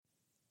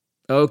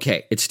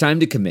Okay, it's time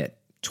to commit.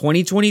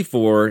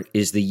 2024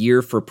 is the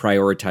year for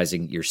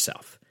prioritizing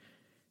yourself.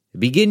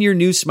 Begin your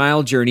new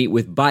smile journey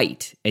with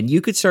Byte, and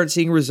you could start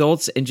seeing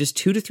results in just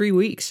 2 to 3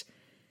 weeks.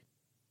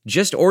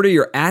 Just order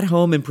your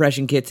at-home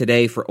impression kit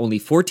today for only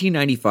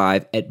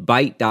 $14.95 at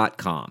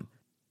Byte.com.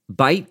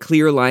 Byte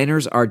clear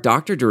liners are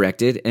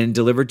doctor-directed and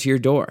delivered to your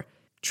door.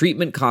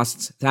 Treatment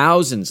costs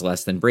thousands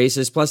less than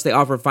braces, plus they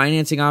offer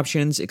financing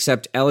options,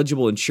 accept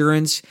eligible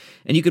insurance,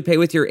 and you could pay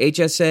with your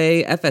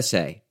HSA,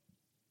 FSA.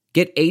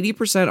 Get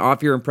 80%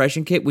 off your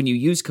impression kit when you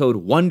use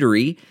code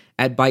WONDERY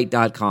at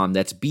Byte.com.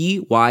 That's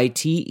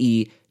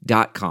BYTE.com.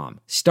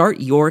 Start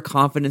your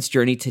confidence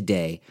journey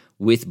today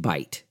with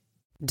Byte.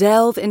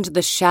 Delve into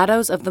the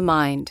shadows of the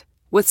mind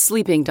with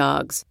Sleeping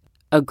Dogs,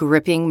 a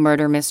gripping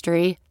murder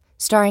mystery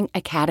starring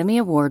Academy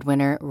Award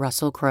winner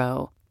Russell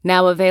Crowe.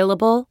 Now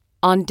available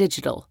on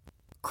digital.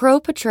 Crowe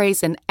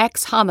portrays an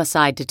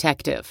ex-homicide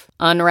detective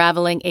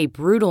unraveling a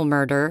brutal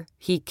murder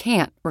he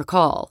can't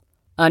recall.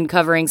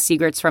 Uncovering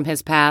secrets from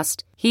his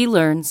past, he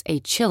learns a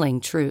chilling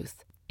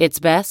truth. It's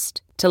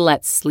best to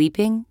let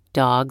sleeping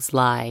dogs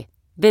lie.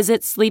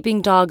 Visit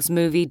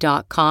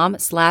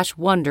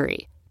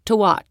sleepingdogsmovie.com/Wondery to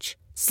watch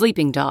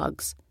Sleeping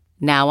Dogs,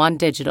 now on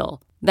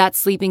digital.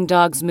 That's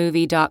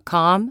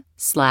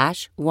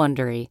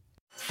sleepingdogsmovie.com/Wondery.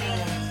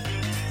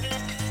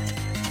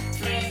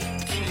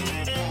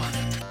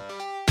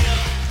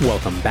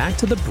 Welcome back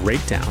to The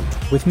Breakdown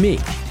with me,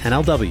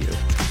 NLW.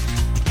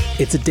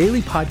 It's a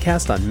daily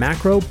podcast on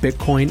macro,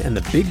 Bitcoin, and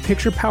the big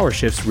picture power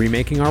shifts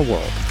remaking our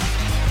world.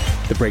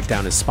 The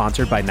Breakdown is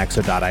sponsored by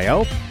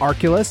Nexo.io,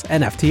 Arculus,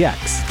 and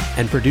FTX,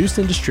 and produced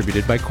and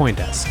distributed by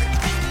CoinDesk.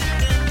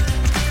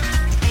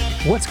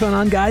 What's going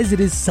on, guys? It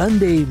is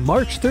Sunday,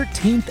 March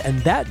 13th, and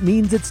that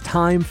means it's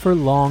time for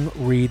Long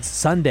Reads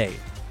Sunday.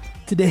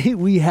 Today,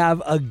 we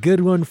have a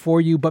good one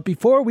for you, but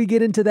before we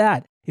get into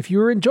that, if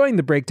you're enjoying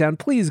The Breakdown,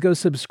 please go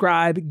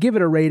subscribe, give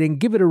it a rating,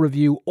 give it a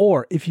review,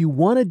 or if you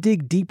want to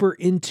dig deeper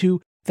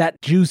into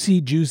that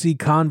juicy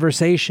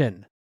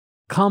conversation,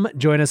 come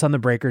join us on the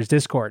Breakers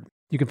Discord.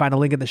 You can find a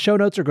link in the show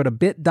notes or go to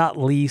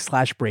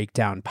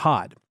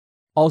bit.ly/breakdownpod.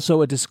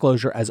 Also, a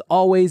disclosure as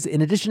always,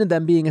 in addition to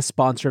them being a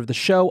sponsor of the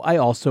show, I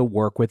also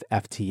work with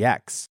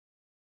FTX.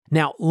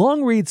 Now,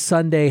 Long Read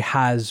Sunday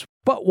has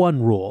but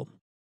one rule,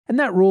 and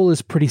that rule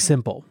is pretty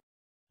simple.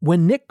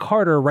 When Nick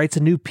Carter writes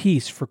a new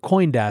piece for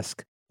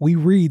CoinDesk, we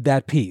read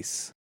that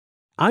piece.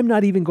 I'm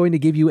not even going to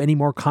give you any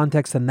more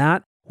context than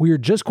that. We are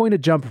just going to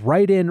jump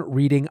right in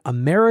reading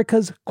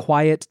America's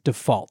Quiet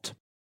Default.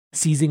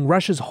 Seizing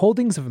Russia's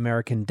holdings of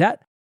American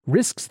debt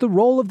risks the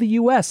role of the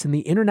US in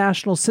the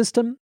international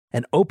system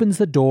and opens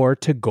the door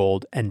to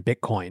gold and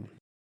Bitcoin.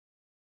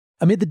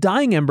 Amid the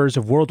dying embers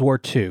of World War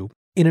II,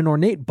 in an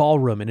ornate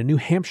ballroom in a New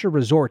Hampshire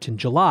resort in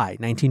July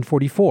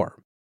 1944,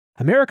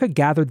 America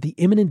gathered the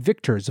imminent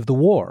victors of the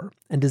war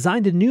and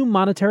designed a new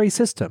monetary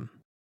system.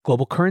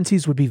 Global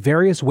currencies would be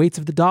various weights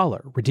of the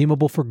dollar,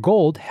 redeemable for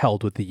gold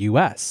held with the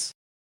US.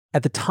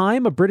 At the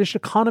time, a British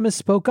economist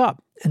spoke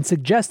up and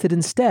suggested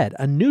instead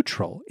a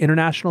neutral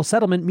international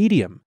settlement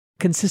medium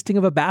consisting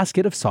of a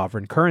basket of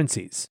sovereign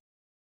currencies.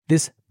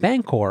 This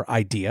Bancor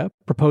idea,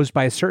 proposed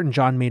by a certain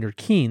John Maynard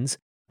Keynes,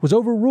 was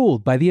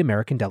overruled by the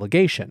American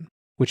delegation,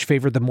 which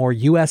favored the more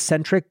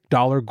US-centric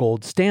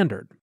dollar-gold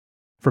standard.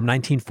 From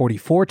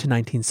 1944 to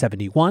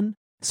 1971,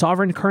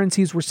 sovereign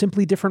currencies were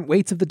simply different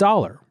weights of the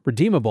dollar,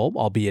 redeemable,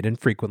 albeit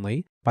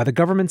infrequently, by the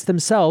governments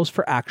themselves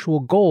for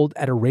actual gold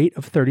at a rate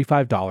of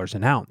 $35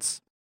 an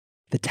ounce.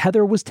 The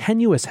tether was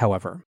tenuous,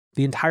 however.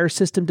 The entire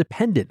system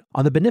depended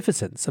on the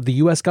beneficence of the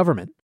US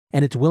government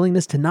and its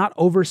willingness to not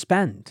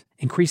overspend,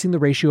 increasing the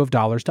ratio of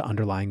dollars to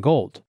underlying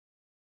gold.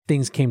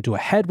 Things came to a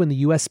head when the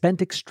US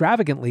spent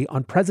extravagantly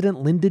on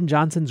President Lyndon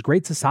Johnson's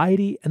Great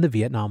Society and the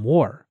Vietnam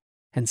War,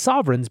 and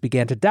sovereigns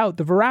began to doubt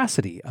the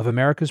veracity of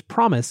America's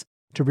promise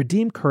to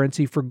redeem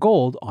currency for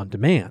gold on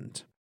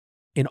demand.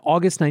 In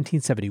August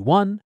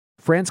 1971,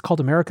 France called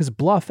America's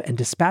bluff and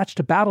dispatched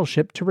a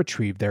battleship to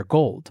retrieve their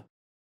gold.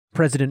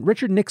 President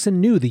Richard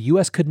Nixon knew the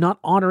U.S. could not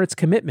honor its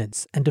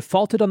commitments and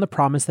defaulted on the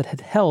promise that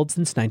had held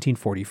since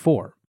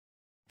 1944.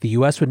 The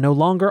U.S. would no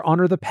longer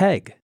honor the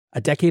peg.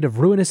 A decade of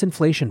ruinous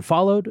inflation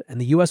followed,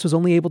 and the U.S. was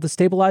only able to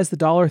stabilize the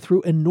dollar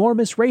through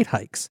enormous rate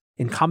hikes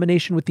in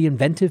combination with the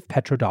inventive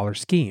petrodollar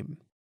scheme.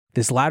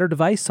 This latter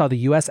device saw the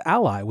U.S.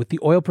 ally with the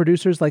oil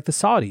producers like the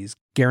Saudis,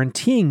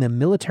 guaranteeing them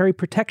military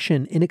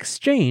protection in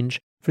exchange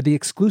for the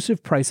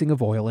exclusive pricing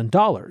of oil in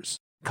dollars,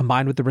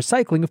 combined with the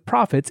recycling of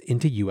profits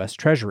into U.S.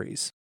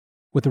 treasuries.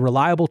 With the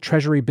reliable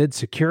treasury bid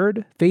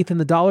secured, faith in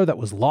the dollar that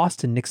was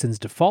lost in Nixon's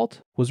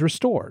default was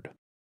restored.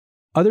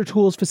 Other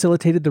tools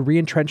facilitated the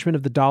re-entrenchment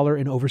of the dollar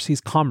in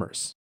overseas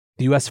commerce.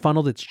 The U.S.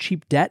 funneled its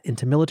cheap debt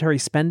into military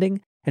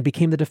spending and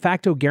became the de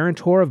facto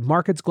guarantor of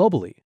markets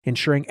globally,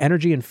 ensuring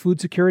energy and food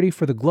security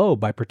for the globe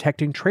by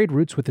protecting trade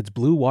routes with its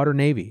blue water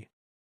navy.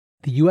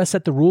 The U.S.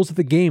 set the rules of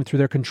the game through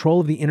their control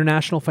of the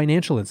international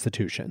financial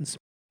institutions,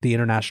 the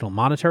International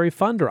Monetary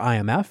Fund, or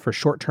IMF, for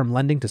short-term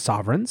lending to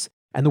sovereigns,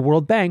 and the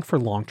World Bank for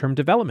long-term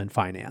development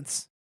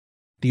finance.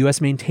 The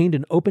U.S. maintained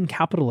an open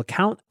capital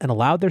account and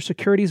allowed their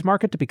securities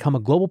market to become a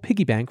global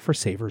piggy bank for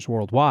savers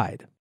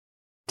worldwide.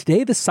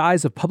 Today, the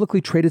size of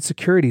publicly traded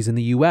securities in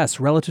the U.S.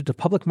 relative to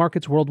public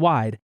markets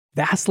worldwide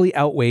vastly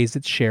outweighs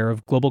its share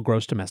of global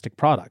gross domestic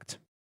product.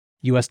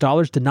 U.S.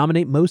 dollars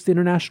denominate most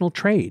international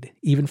trade,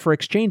 even for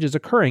exchanges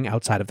occurring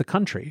outside of the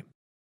country.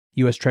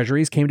 U.S.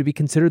 Treasuries came to be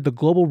considered the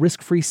global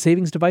risk-free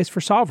savings device for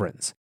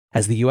sovereigns,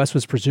 as the U.S.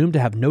 was presumed to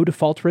have no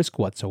default risk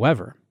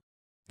whatsoever.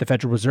 The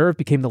Federal Reserve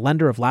became the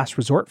lender of last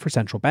resort for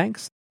central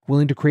banks,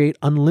 willing to create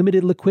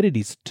unlimited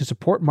liquidities to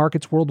support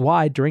markets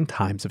worldwide during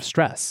times of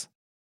stress.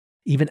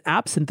 Even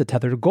absent the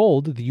tether to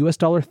gold, the U.S.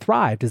 dollar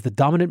thrived as the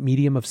dominant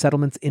medium of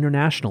settlements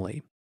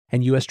internationally,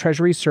 and U.S.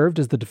 Treasuries served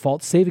as the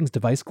default savings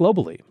device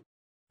globally.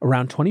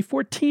 Around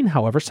 2014,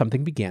 however,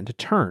 something began to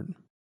turn.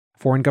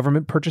 Foreign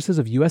government purchases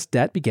of U.S.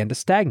 debt began to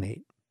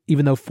stagnate.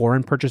 Even though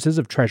foreign purchases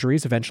of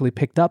treasuries eventually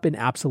picked up in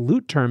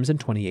absolute terms in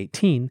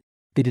 2018,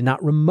 they did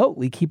not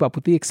remotely keep up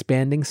with the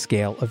expanding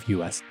scale of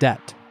U.S.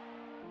 debt.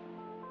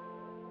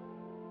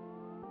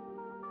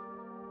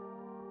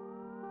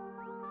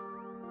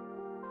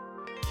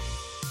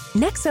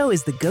 Nexo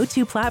is the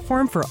go-to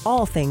platform for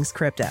all things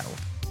crypto.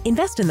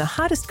 Invest in the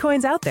hottest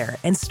coins out there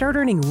and start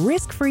earning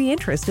risk-free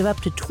interest of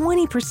up to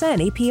 20%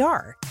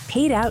 APR,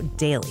 paid out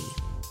daily.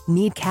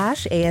 Need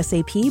cash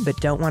ASAP but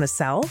don't want to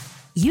sell?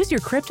 Use your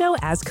crypto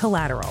as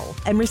collateral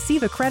and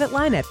receive a credit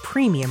line at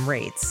premium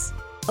rates.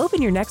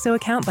 Open your Nexo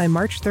account by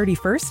March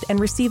 31st and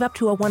receive up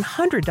to a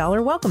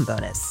 $100 welcome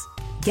bonus.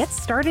 Get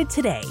started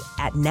today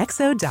at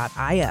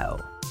nexo.io.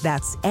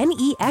 That's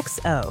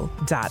nexo.io.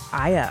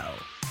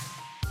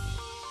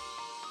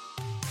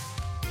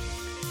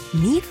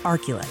 Meet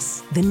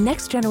Arculus, the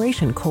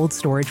next-generation cold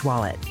storage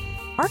wallet.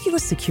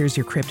 Arculus secures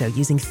your crypto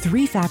using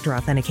three-factor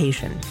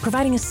authentication,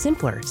 providing a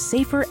simpler,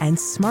 safer, and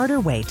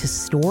smarter way to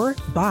store,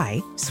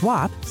 buy,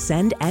 swap,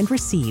 send, and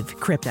receive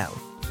crypto.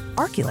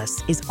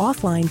 Arculus is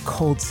offline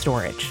cold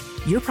storage.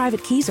 Your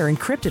private keys are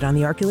encrypted on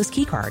the Arculus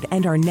keycard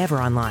and are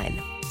never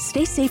online.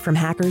 Stay safe from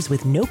hackers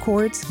with no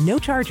cords, no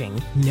charging,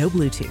 no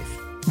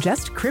Bluetooth.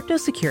 Just crypto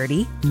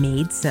security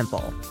made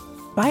simple.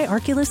 Buy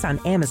Arculus on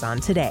Amazon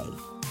today.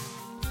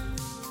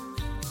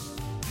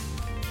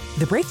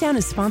 The Breakdown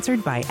is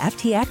sponsored by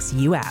FTX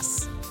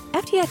US.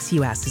 FTX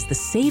US is the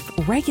safe,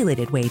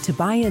 regulated way to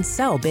buy and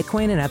sell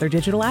Bitcoin and other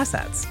digital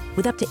assets,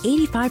 with up to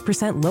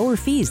 85% lower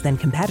fees than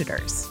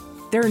competitors.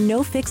 There are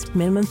no fixed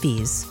minimum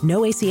fees,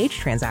 no ACH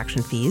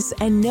transaction fees,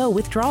 and no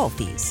withdrawal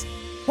fees.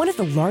 One of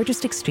the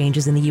largest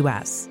exchanges in the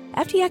US,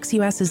 FTX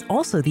US is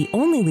also the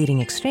only leading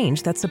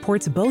exchange that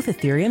supports both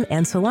Ethereum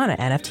and Solana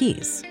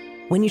NFTs.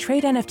 When you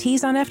trade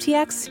NFTs on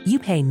FTX, you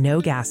pay no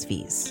gas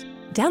fees.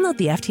 Download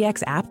the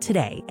FTX app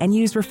today and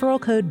use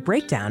referral code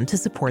BREAKDOWN to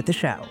support the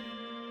show.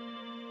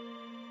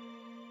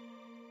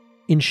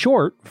 In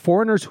short,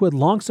 foreigners who had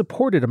long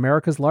supported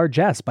America's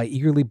largesse by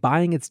eagerly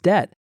buying its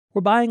debt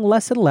were buying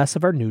less and less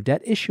of our new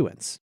debt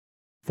issuance.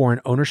 Foreign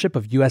ownership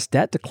of U.S.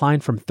 debt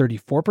declined from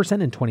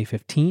 34% in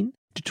 2015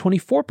 to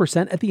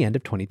 24% at the end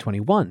of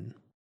 2021.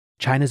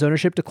 China's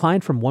ownership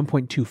declined from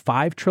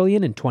 $1.25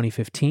 trillion in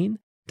 2015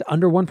 to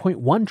under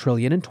 $1.1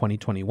 trillion in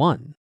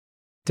 2021.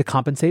 To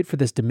compensate for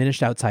this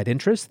diminished outside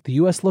interest, the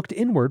U.S. looked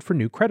inward for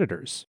new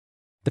creditors.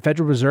 The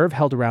Federal Reserve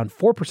held around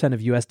 4%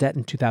 of U.S. debt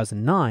in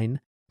 2009.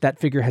 That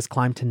figure has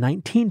climbed to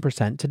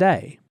 19%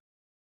 today.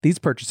 These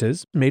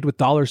purchases, made with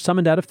dollars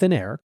summoned out of thin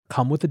air,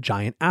 come with a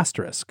giant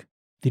asterisk.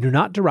 They do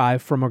not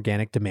derive from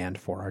organic demand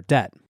for our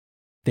debt.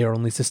 They are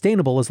only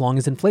sustainable as long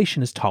as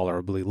inflation is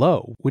tolerably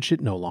low, which it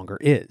no longer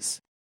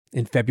is.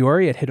 In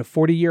February, it hit a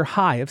 40-year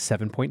high of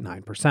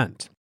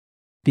 7.9%.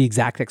 The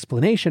exact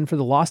explanation for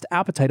the lost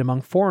appetite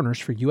among foreigners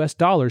for U.S.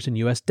 dollars and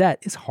U.S. debt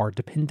is hard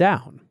to pin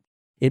down.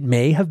 It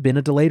may have been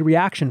a delayed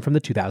reaction from the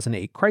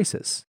 2008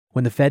 crisis,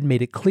 when the Fed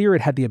made it clear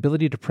it had the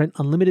ability to print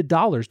unlimited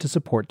dollars to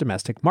support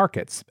domestic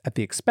markets at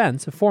the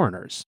expense of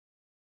foreigners.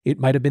 It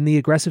might have been the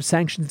aggressive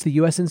sanctions the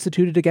U.S.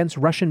 instituted against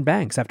Russian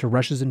banks after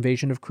Russia's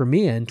invasion of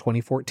Crimea in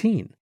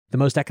 2014, the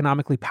most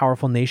economically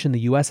powerful nation the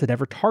U.S. had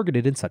ever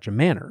targeted in such a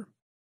manner.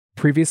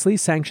 Previously,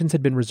 sanctions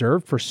had been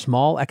reserved for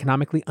small,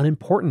 economically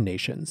unimportant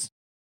nations.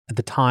 At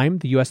the time,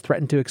 the U.S.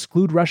 threatened to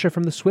exclude Russia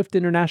from the SWIFT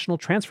international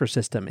transfer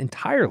system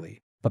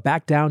entirely, but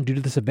backed down due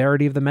to the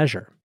severity of the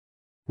measure.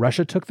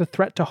 Russia took the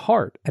threat to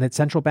heart, and its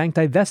central bank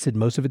divested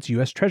most of its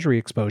U.S. Treasury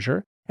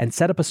exposure and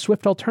set up a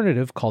SWIFT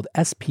alternative called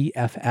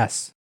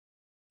SPFS.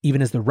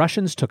 Even as the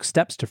Russians took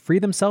steps to free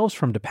themselves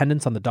from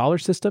dependence on the dollar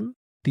system,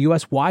 the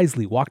U.S.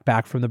 wisely walked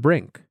back from the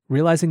brink,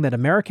 realizing that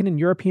American and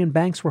European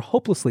banks were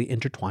hopelessly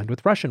intertwined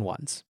with Russian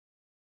ones.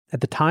 At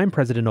the time,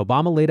 President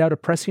Obama laid out a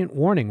prescient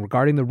warning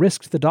regarding the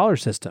risk to the dollar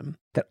system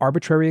that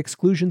arbitrary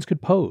exclusions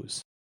could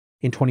pose.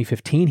 In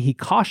 2015, he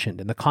cautioned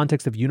in the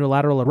context of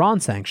unilateral Iran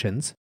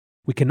sanctions,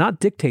 "We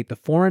cannot dictate the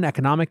foreign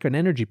economic and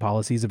energy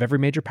policies of every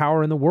major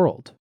power in the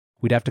world.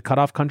 We'd have to cut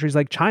off countries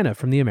like China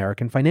from the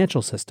American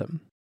financial system.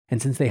 And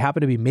since they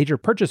happen to be major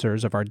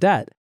purchasers of our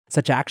debt,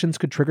 such actions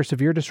could trigger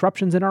severe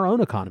disruptions in our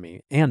own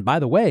economy and, by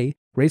the way,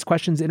 raise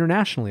questions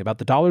internationally about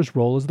the dollar's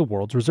role as the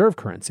world's reserve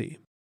currency."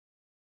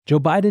 Joe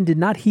Biden did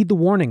not heed the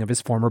warning of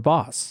his former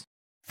boss.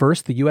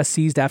 First, the U.S.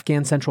 seized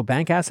Afghan central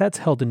bank assets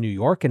held in New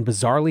York and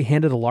bizarrely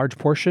handed a large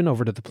portion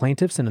over to the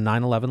plaintiffs in a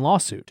 9/11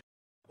 lawsuit.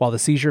 While the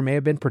seizure may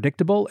have been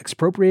predictable,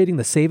 expropriating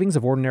the savings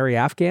of ordinary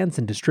Afghans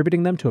and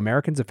distributing them to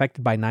Americans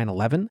affected by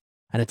 9/11,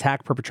 an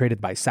attack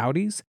perpetrated by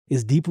Saudis,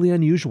 is deeply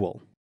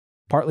unusual.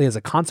 Partly as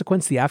a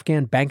consequence, the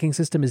Afghan banking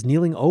system is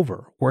kneeling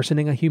over,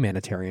 worsening a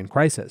humanitarian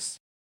crisis.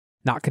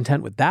 Not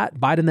content with that,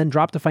 Biden then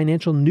dropped a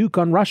financial nuke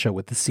on Russia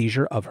with the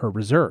seizure of her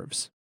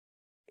reserves.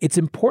 It's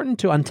important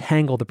to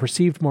untangle the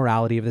perceived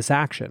morality of this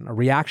action, a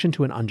reaction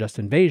to an unjust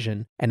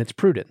invasion, and its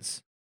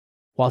prudence.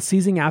 While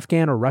seizing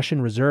Afghan or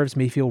Russian reserves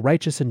may feel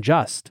righteous and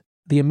just,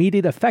 the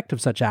immediate effect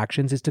of such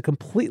actions is to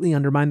completely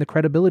undermine the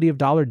credibility of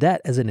dollar debt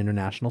as an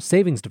international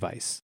savings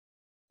device.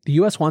 The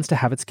U.S. wants to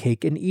have its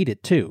cake and eat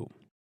it too.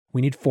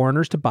 We need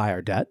foreigners to buy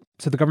our debt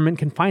so the government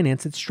can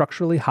finance its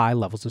structurally high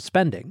levels of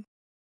spending.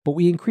 But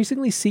we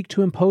increasingly seek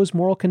to impose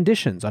moral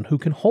conditions on who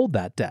can hold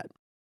that debt.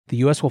 The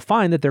U.S. will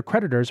find that their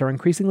creditors are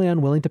increasingly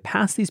unwilling to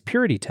pass these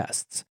purity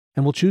tests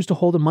and will choose to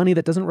hold a money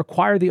that doesn't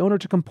require the owner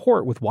to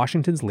comport with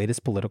Washington's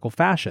latest political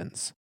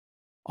fashions.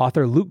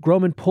 Author Luke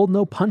Gromen pulled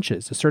no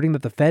punches, asserting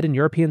that the Fed and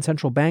European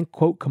Central Bank,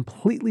 quote,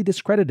 completely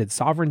discredited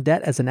sovereign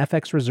debt as an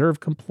FX reserve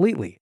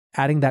completely,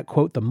 adding that,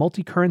 quote, the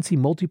multi-currency,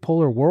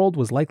 multipolar world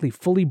was likely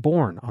fully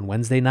born on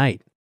Wednesday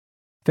night.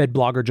 Fed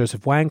blogger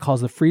Joseph Wang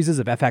calls the freezes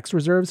of FX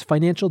reserves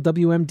financial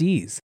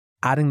WMDs,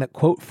 adding that,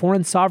 quote,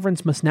 foreign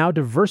sovereigns must now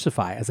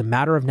diversify as a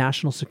matter of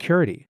national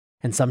security,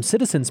 and some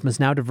citizens must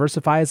now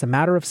diversify as a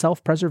matter of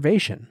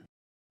self-preservation.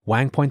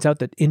 Wang points out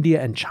that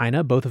India and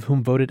China, both of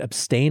whom voted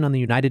abstain on the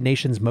United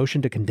Nations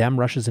motion to condemn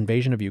Russia's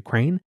invasion of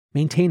Ukraine,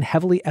 maintain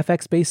heavily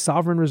FX-based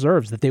sovereign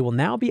reserves that they will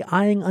now be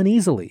eyeing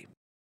uneasily.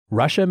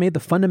 Russia made the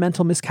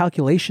fundamental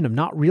miscalculation of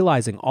not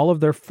realizing all of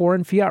their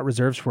foreign fiat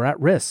reserves were at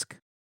risk.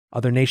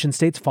 Other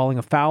nation-states falling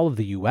afoul of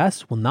the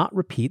U.S. will not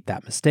repeat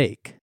that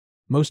mistake.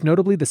 Most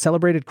notably, the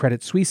celebrated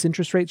Credit Suisse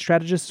interest rate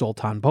strategist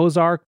Zoltan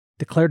Bozarg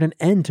declared an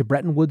end to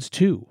Bretton Woods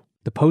II,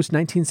 the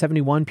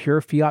post-1971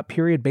 pure fiat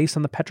period based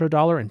on the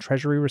petrodollar and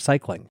treasury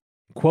recycling.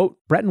 Quote,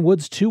 Bretton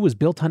Woods II was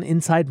built on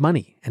inside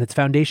money, and its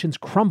foundations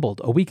crumbled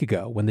a week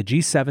ago when the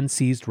G7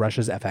 seized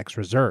Russia's FX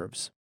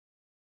reserves.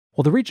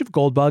 While the reach of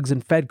goldbugs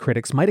and Fed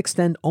critics might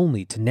extend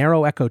only to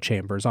narrow echo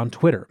chambers on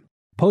Twitter,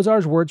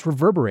 Bozarg's words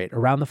reverberate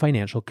around the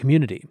financial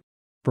community.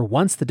 For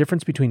once, the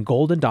difference between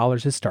gold and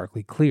dollars is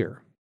starkly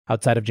clear.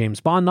 Outside of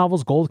James Bond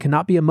novels, gold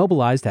cannot be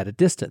immobilized at a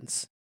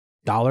distance.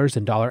 Dollars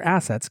and dollar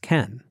assets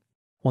can.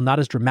 While not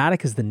as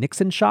dramatic as the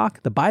Nixon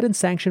shock, the Biden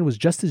sanction was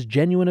just as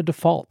genuine a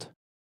default.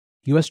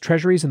 U.S.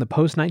 Treasuries in the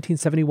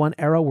post-1971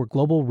 era were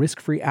global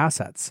risk-free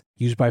assets,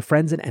 used by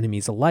friends and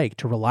enemies alike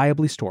to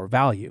reliably store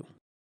value.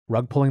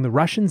 Rug-pulling the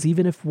Russians,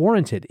 even if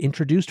warranted,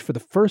 introduced for the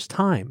first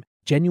time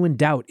genuine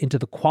doubt into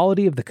the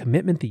quality of the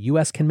commitment the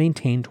U.S. can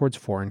maintain towards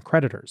foreign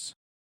creditors.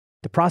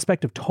 The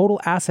prospect of total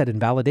asset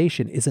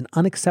invalidation is an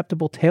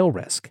unacceptable tail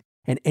risk,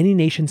 and any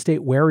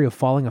nation-state wary of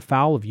falling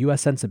afoul of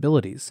U.S.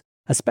 sensibilities,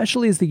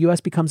 especially as the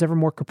U.S. becomes ever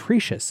more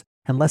capricious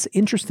and less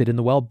interested in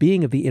the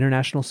well-being of the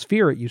international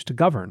sphere it used to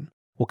govern,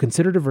 will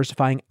consider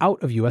diversifying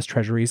out of U.S.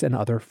 treasuries and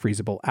other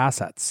freezable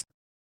assets.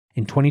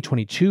 In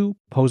 2022,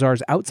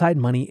 Bozarg's outside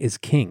money is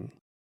king.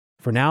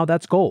 For now,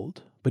 that's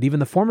gold, but even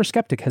the former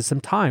skeptic has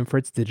some time for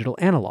its digital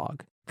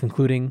analog,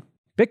 concluding,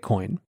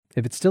 Bitcoin,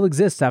 if it still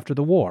exists after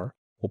the war,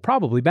 will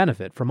probably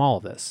benefit from all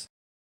of this.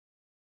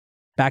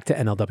 Back to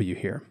NLW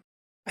here.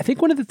 I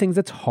think one of the things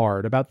that's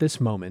hard about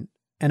this moment,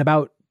 and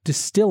about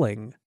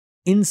distilling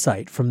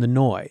insight from the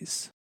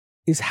noise,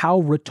 is how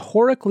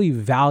rhetorically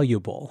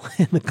valuable,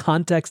 in the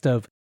context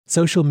of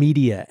social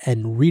media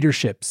and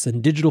readerships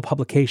and digital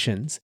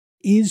publications,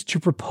 is to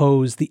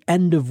propose the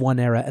end of one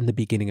era and the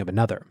beginning of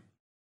another.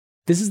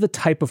 This is the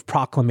type of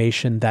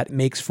proclamation that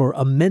makes for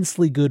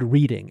immensely good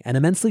reading and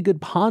immensely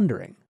good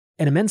pondering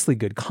and immensely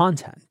good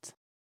content.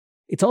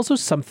 It's also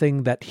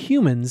something that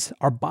humans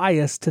are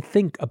biased to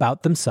think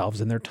about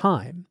themselves in their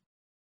time.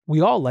 We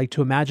all like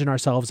to imagine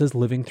ourselves as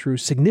living through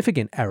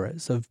significant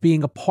eras, of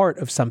being a part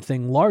of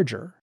something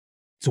larger.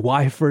 It's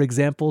why, for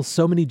example,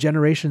 so many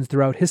generations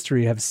throughout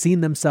history have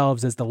seen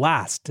themselves as the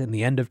last and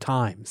the end of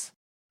times.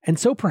 And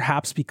so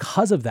perhaps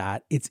because of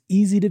that, it's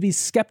easy to be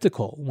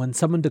skeptical when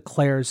someone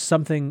declares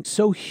something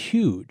so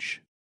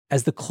huge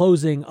as the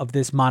closing of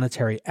this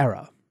monetary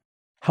era.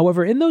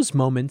 However, in those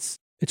moments,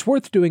 it's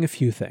worth doing a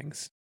few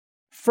things.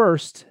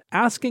 First,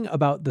 asking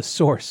about the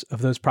source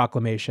of those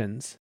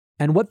proclamations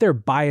and what their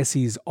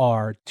biases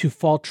are to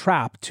fall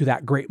trap to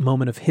that great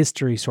moment of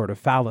history sort of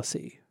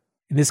fallacy.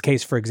 In this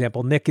case, for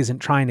example, Nick isn't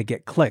trying to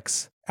get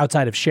clicks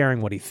outside of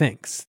sharing what he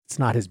thinks. It's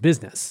not his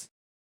business.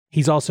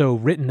 He's also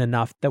written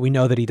enough that we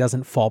know that he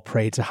doesn't fall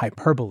prey to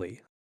hyperbole.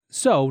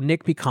 So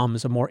Nick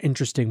becomes a more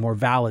interesting, more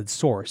valid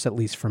source, at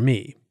least for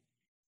me.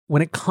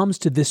 When it comes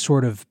to this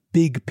sort of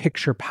big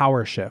picture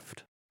power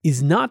shift,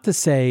 is not to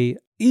say,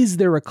 is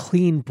there a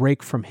clean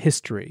break from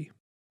history,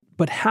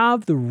 but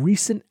have the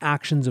recent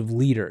actions of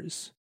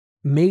leaders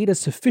made a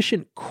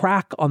sufficient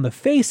crack on the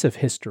face of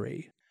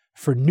history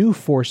for new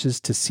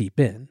forces to seep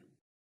in?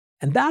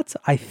 And that's,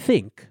 I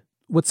think,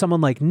 what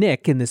someone like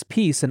Nick in this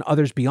piece and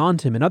others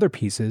beyond him in other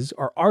pieces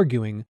are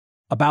arguing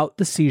about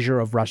the seizure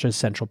of Russia's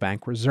central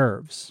bank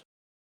reserves.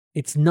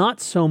 It's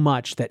not so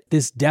much that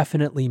this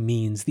definitely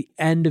means the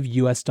end of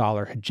US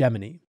dollar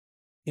hegemony.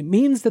 It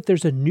means that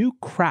there's a new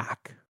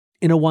crack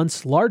in a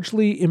once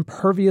largely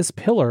impervious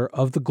pillar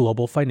of the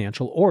global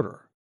financial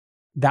order.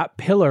 That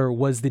pillar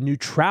was the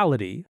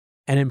neutrality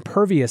and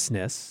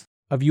imperviousness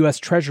of US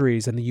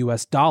treasuries and the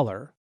US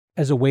dollar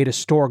as a way to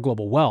store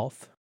global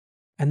wealth.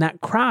 And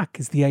that crack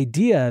is the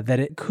idea that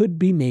it could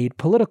be made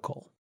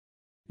political.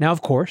 Now,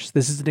 of course,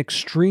 this is an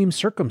extreme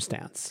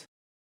circumstance.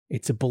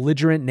 It's a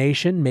belligerent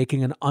nation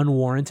making an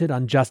unwarranted,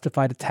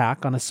 unjustified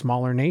attack on a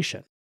smaller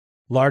nation,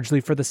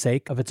 largely for the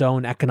sake of its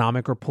own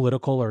economic or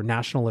political or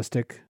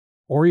nationalistic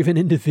or even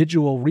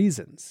individual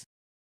reasons.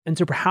 And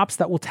so perhaps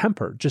that will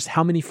temper just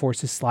how many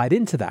forces slide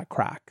into that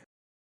crack.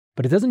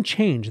 But it doesn't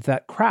change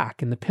that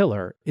crack in the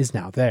pillar is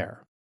now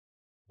there.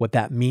 What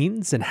that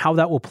means and how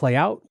that will play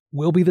out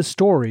will be the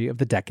story of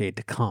the decade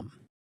to come.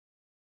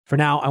 For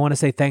now, I want to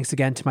say thanks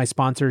again to my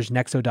sponsors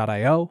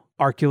Nexo.io,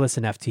 Arculus,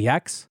 and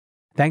FTX.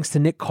 Thanks to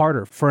Nick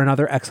Carter for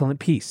another excellent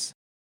piece.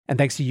 And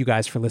thanks to you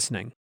guys for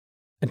listening.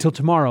 Until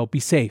tomorrow, be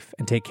safe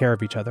and take care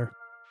of each other.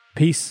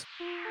 Peace.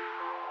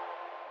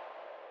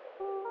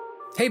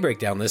 Hey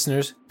Breakdown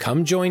listeners,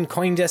 come join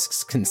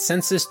CoinDesk's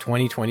Consensus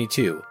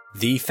 2022,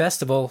 the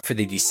festival for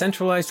the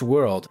decentralized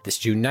world, this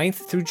June 9th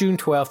through June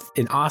 12th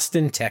in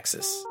Austin,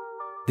 Texas.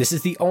 This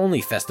is the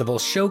only festival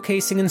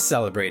showcasing and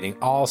celebrating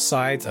all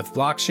sides of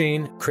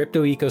blockchain,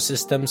 crypto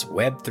ecosystems,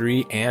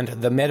 Web3, and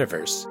the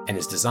metaverse, and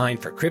is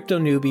designed for crypto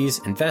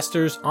newbies,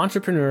 investors,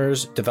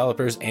 entrepreneurs,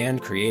 developers,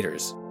 and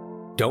creators.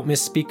 Don't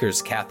miss speakers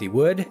Cathie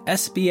Wood,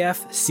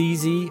 SBF,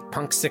 CZ,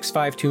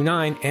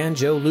 Punk6529, and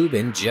Joe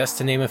Lubin, just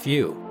to name a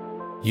few.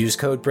 Use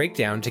code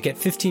BREAKDOWN to get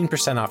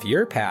 15% off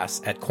your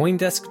pass at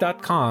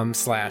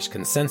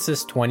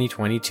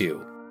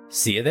coindesk.com/consensus2022.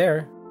 See you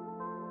there.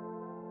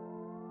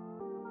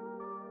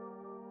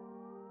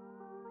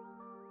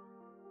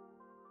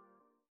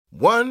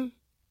 One,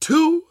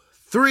 two,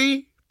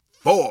 three,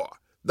 four.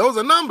 Those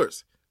are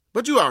numbers.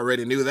 But you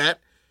already knew that.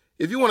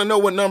 If you want to know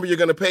what number you're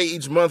going to pay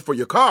each month for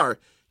your car,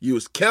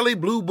 use Kelley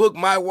Blue Book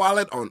My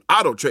Wallet on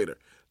AutoTrader.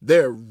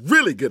 They're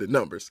really good at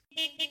numbers.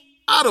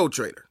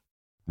 AutoTrader.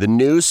 The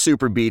new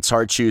Super Beats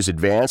Heart Chews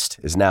Advanced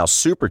is now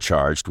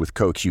supercharged with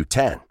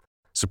CoQ10.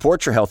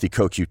 Support your healthy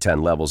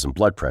CoQ10 levels and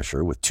blood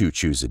pressure with 2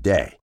 chews a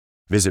day.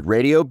 Visit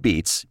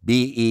RadioBeats,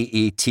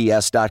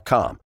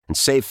 BEETS.com and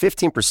save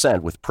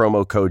 15% with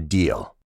promo code DEAL.